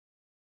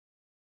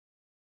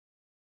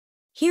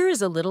Here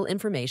is a little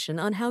information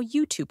on how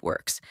YouTube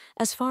works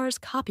as far as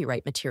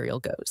copyright material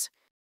goes.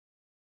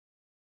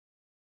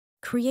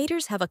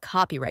 Creators have a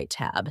copyright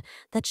tab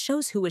that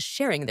shows who is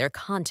sharing their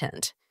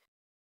content.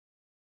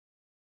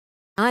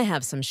 I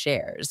have some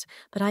shares,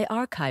 but I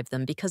archive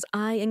them because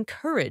I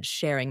encourage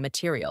sharing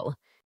material.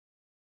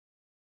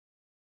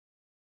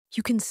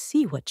 You can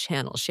see what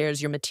channel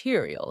shares your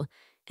material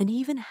and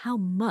even how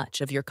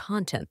much of your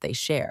content they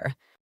share.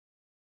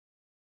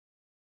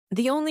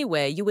 The only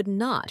way you would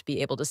not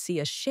be able to see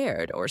a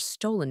shared or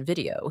stolen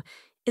video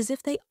is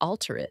if they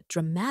alter it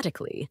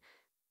dramatically,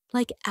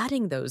 like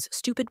adding those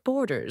stupid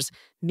borders,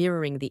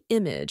 mirroring the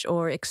image,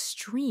 or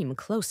extreme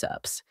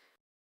close-ups.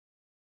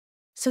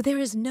 So there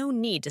is no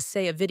need to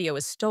say a video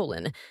is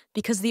stolen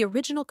because the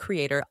original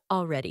creator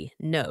already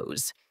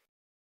knows.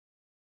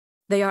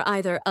 They are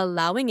either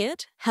allowing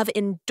it, have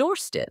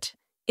endorsed it,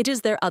 it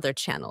is their other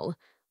channel,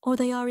 or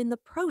they are in the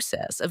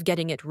process of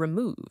getting it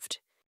removed.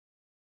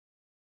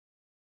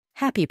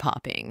 Happy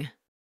popping.